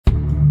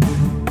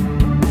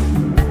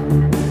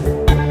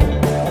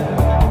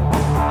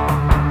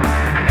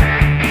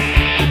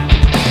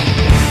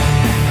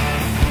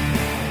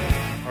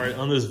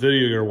this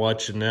video you're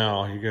watching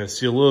now, you're going to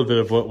see a little bit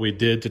of what we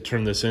did to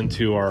turn this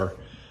into our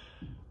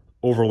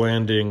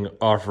Overlanding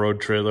off-road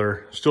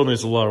trailer. Still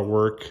needs a lot of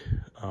work.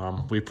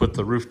 We put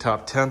the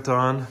rooftop tent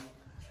on,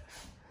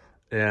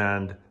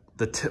 and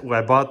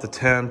I bought the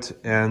tent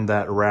and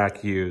that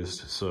rack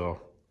used,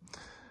 so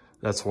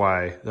that's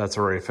why that's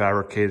already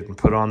fabricated and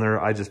put on there.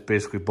 I just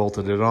basically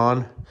bolted it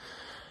on.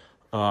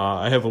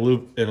 I have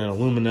an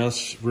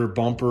aluminous rear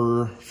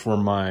bumper for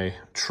my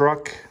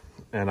truck,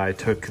 and I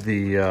took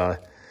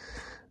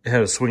it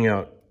had a swing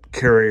out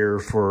carrier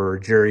for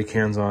jerry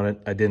cans on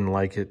it. I didn't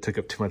like it, took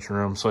up too much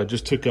room, so I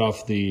just took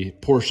off the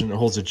portion that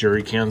holds the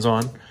jerry cans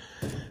on,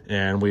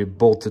 and we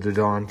bolted it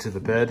on to the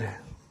bed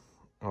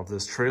of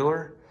this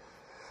trailer.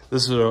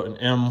 This is an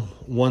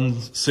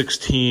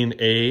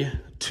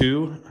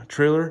M116A2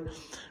 trailer. The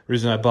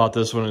reason I bought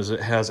this one is it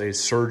has a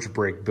surge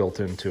brake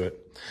built into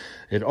it.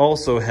 It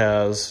also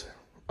has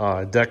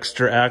a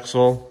Dexter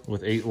axle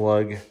with 8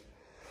 lug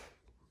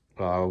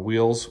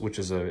wheels, which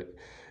is a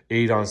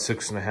 8 on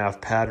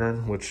 6.5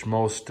 pattern, which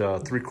most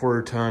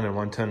 3/4 ton and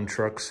 1 ton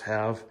trucks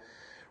have,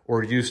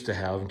 or used to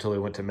have until they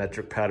went to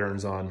metric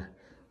patterns on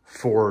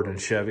Ford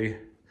and Chevy.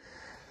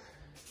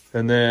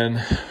 And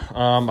then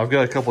I've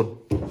got a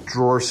couple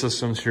drawer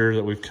systems here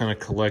that we've kind of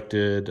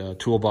collected,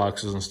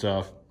 toolboxes and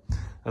stuff.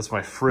 That's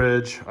my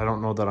fridge. I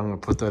don't know that I'm gonna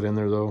put that in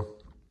there though.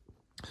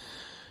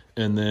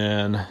 And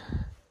then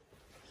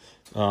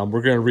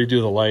we're gonna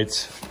redo the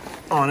lights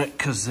on it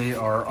because they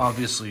are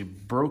obviously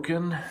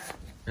broken,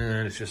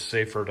 and it's just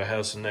safer to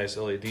have some nice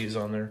LEDs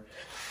on there.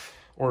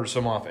 Ordered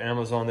some off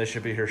Amazon. They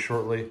should be here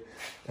shortly.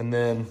 And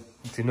then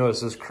if you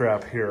notice this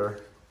crap here,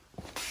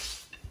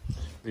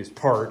 these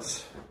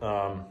parts,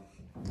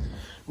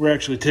 we're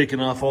actually taking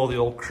off all the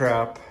old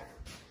crap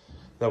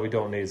that we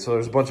don't need. So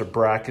there's a bunch of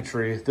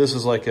bracketry. This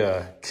is like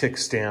a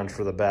kickstand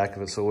for the back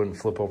of it so it wouldn't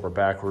flip over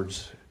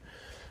backwards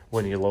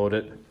when you load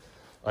it.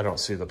 I don't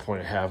see the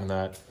point of having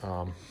that.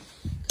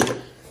 Let's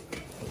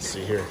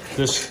see here.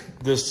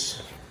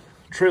 This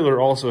trailer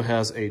also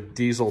has a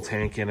diesel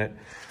tank in it.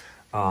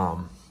 I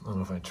don't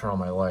know if I turn on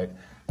my light.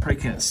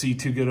 Probably can't see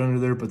too good under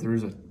there, but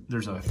there's a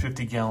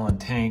 50-gallon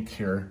tank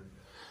here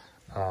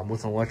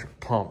with an electric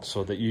pump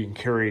so that you can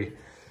carry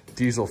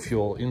diesel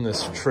fuel in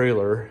this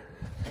trailer.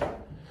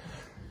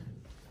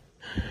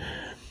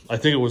 I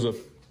think it was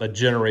a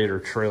generator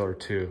trailer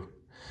too.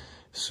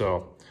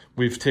 So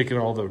we've taken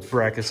all the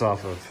brackets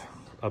off of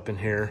up in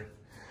here.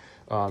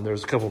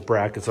 There's a couple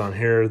brackets on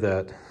here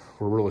that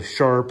were really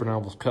sharp and I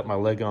almost cut my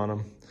leg on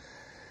them.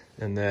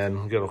 And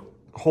then we got a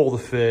hole to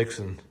fix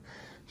and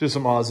just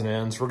some odds and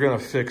ends. We're gonna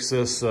fix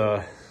this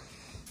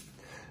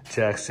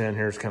jack stand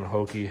here. It's kind of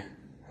hokey.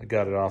 I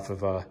got it off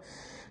of,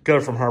 got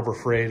it from Harbor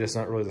Freight. It's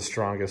not really the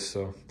strongest,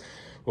 so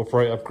we'll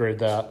probably upgrade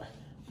that.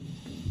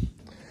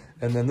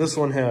 And then this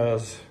one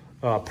has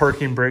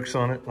parking brakes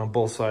on it on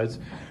both sides.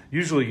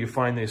 Usually you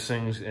find these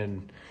things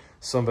and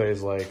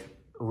somebody's like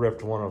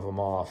ripped one of them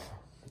off.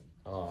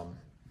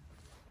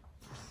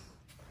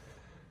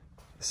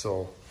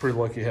 So pretty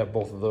lucky to have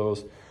both of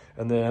those.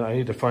 And then I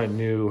need to find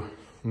new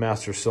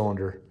master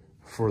cylinder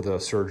for the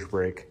surge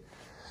brake.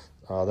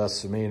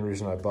 That's the main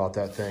reason I bought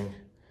that thing.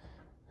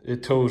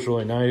 It tows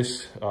really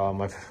nice.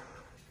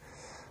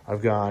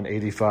 I've gone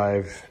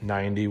 85,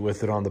 90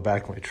 with it on the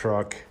back of my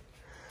truck.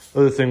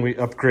 Other thing we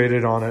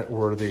upgraded on it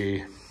were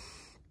the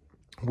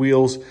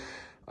wheels.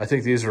 I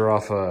think these are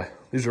off a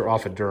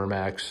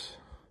Duramax,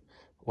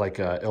 like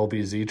a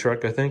LBZ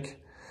truck, I think.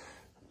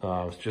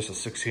 It's just a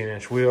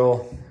 16-inch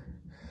wheel.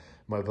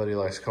 My buddy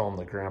likes to call them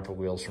the grandpa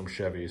wheels from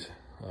Chevys,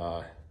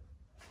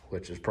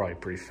 which is probably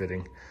pretty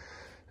fitting.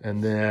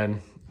 And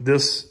then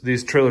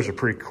these trailers are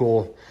pretty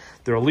cool.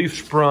 They're a leaf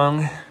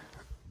sprung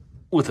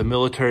with a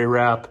military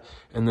wrap,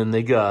 and then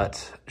they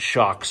got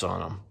shocks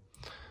on them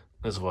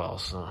as well.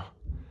 So,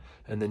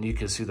 and then you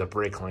can see the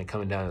brake line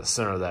coming down the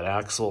center of that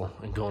axle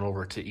and going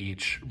over to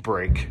each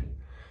brake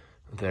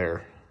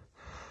there.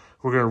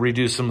 We're gonna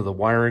redo some of the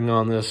wiring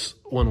on this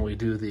when we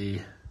do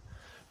the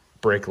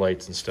brake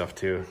lights and stuff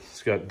too.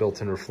 It's got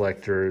built-in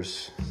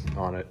reflectors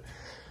on it.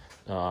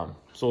 So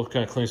we'll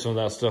kind of clean some of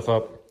that stuff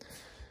up.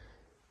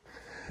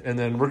 And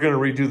then we're gonna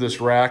redo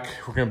this rack.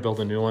 We're gonna build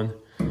a new one.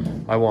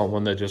 I want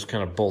one that just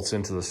kind of bolts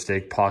into the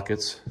stake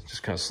pockets,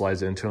 just kind of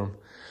slides into them.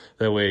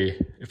 That way,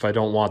 if I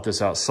don't want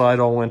this outside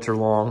all winter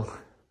long,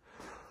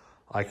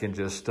 I can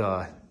just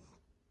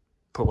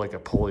put like a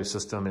pulley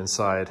system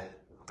inside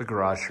the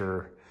garage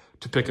here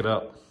to pick it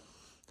up.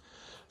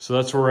 So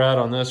that's where we're at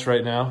on this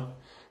right now.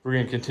 We're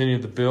gonna continue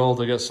the build.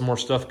 I got some more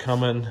stuff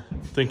coming.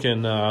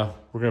 Thinking we're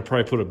gonna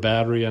probably put a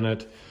battery in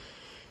it.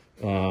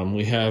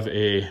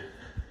 We're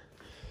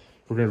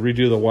gonna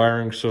redo the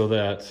wiring so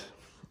that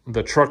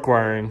the truck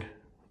wiring,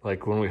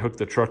 like when we hook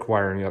the truck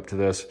wiring up to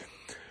this,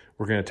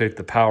 we're gonna take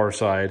the power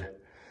side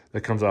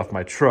that comes off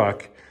my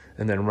truck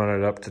and then run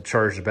it up to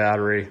charge the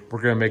battery.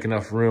 We're gonna make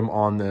enough room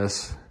on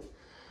this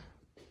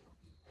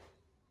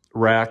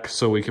rack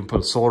so we can put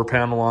a solar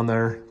panel on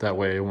there. That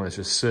way when it's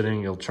just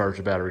sitting, you'll charge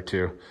the battery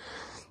too.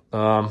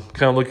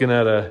 Kind of looking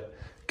at a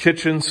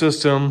kitchen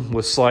system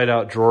with slide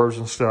out drawers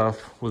and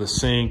stuff with a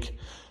sink.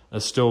 a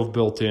stove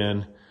built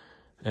in,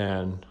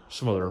 and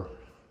some other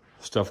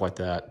stuff like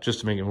that, just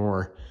to make it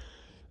more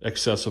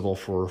accessible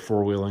for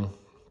four-wheeling.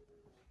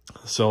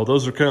 So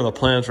those are kind of the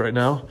plans right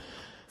now.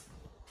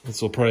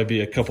 This will probably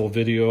be a couple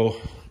video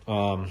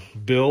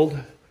build.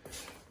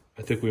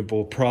 I think we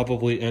will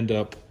probably end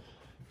up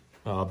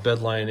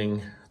bed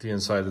lining the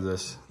inside of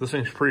this. This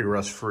thing's pretty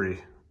rust-free.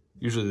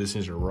 Usually these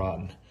things are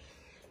rotten.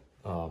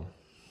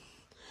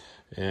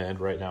 And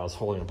right now it's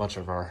holding a bunch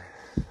of our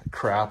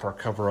crap, our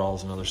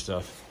coveralls and other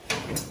stuff.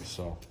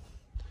 So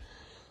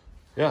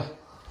yeah,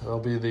 that'll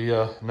be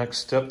the next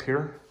step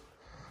here.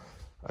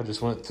 I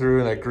just went through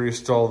and I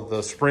greased all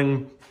the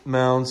spring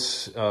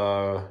mounts,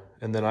 and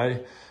then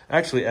I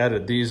actually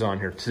added these on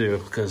here too,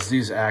 because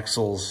these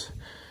axles,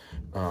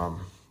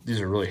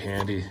 these are really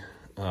handy.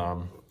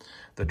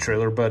 The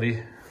Trailer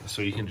Buddy,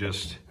 so you can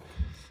just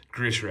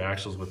grease your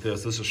axles with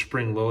this. This is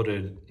spring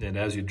loaded, and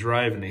as you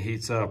drive and it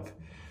heats up,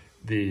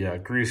 the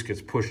grease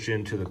gets pushed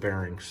into the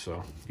bearings,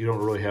 so you don't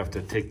really have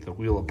to take the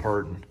wheel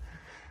apart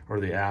or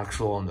the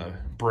axle and the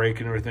brake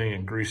and everything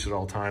and grease it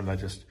all the time. That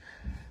just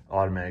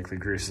automatically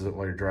greases it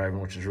while you're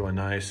driving, which is really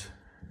nice.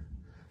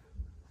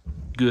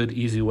 Good,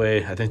 easy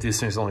way. I think these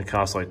things only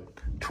cost like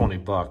 20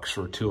 bucks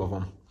for 2 of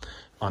them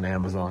on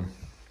Amazon.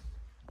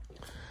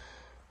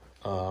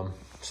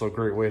 So a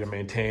great way to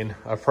maintain.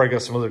 I've probably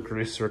got some other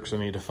grease zerks I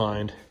need to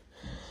find.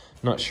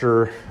 Not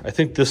sure. I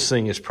think this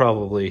thing is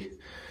probably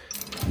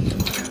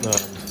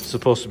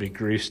supposed to be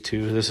greased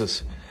too. This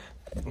is,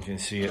 you can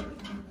see it.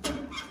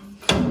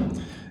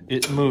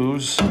 It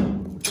moves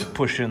to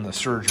push in the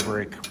surge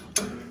brake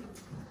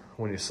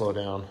when you slow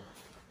down.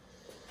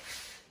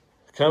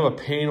 Kind of a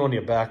pain when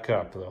you back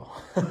up though,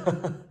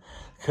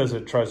 because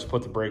it tries to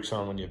put the brakes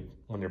on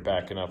when you're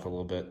backing up a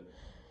little bit.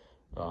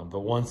 But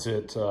once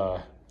it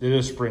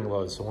is spring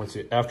loaded, so once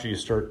after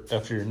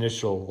your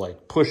initial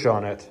push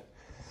on it,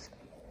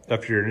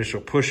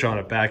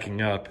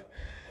 backing up,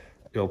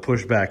 it'll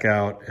push back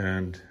out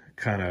and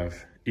kind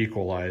of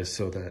equalize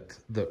so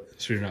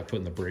you're not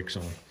putting the brakes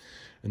on.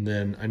 And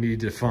then I need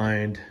to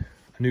find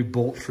a new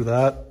bolt for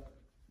that,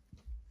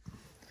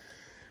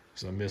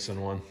 because I'm missing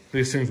one.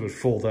 These things would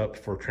fold up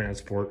for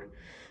transport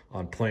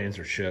on planes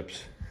or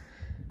ships.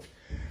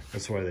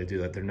 That's why they do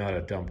that. They're not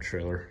a dump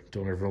trailer.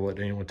 Don't ever let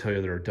anyone tell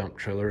you they're a dump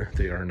trailer.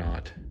 They are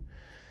not.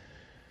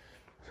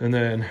 And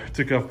then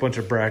took off a bunch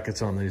of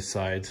brackets on these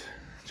sides.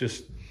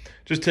 Just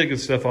taking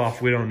stuff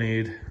off we don't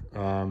need.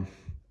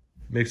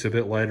 Makes it a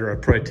bit lighter.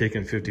 I've probably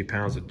taken 50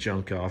 pounds of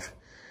junk off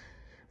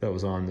that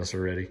was on this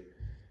already.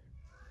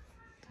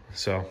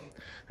 So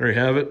there you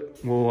have it.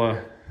 We'll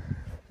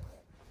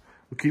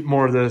keep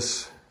more of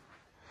this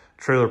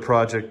trailer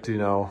project,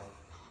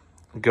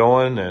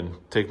 going, and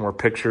take more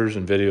pictures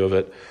and video of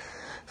it.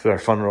 It's been our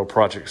fun little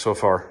project so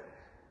far.